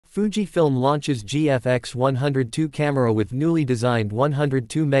Fujifilm launches GFX100 II camera with newly designed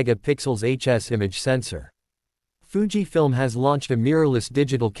 102 megapixels HS image sensor. Fujifilm has launched a mirrorless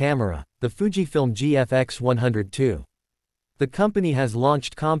digital camera, the Fujifilm GFX100 II. The company has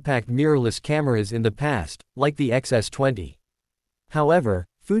launched compact mirrorless cameras in the past, like the XS20. However,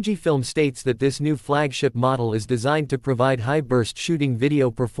 Fujifilm states that this new flagship model is designed to provide high-burst shooting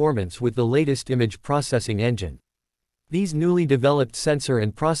video performance with the latest image processing engine. These newly developed sensor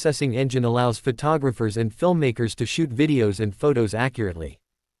and processing engine allows photographers and filmmakers to shoot videos and photos accurately.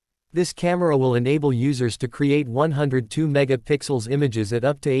 This camera will enable users to create 102 megapixels images at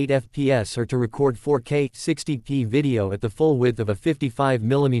up to 8 fps or to record 4K 60p video at the full width of a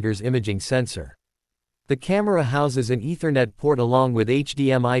 55mm imaging sensor. The camera houses an Ethernet port along with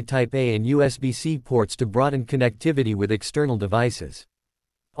HDMI Type-A and USB-C ports to broaden connectivity with external devices.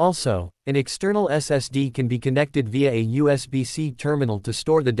 Also, an external SSD can be connected via a USB-C terminal to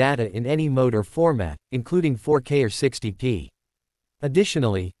store the data in any mode or format, including 4K or 60p.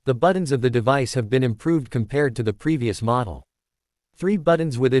 Additionally, the buttons of the device have been improved compared to the previous model. 3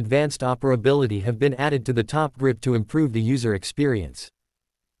 buttons with advanced operability have been added to the top grip to improve the user experience.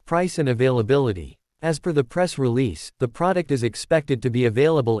 Price and availability. As per the press release, the product is expected to be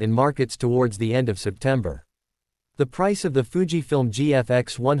available in markets towards the end of September. The price of the Fujifilm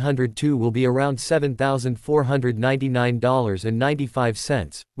GFX100 II will be around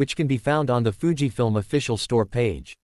 $7,499.95, which can be found on the Fujifilm official store page.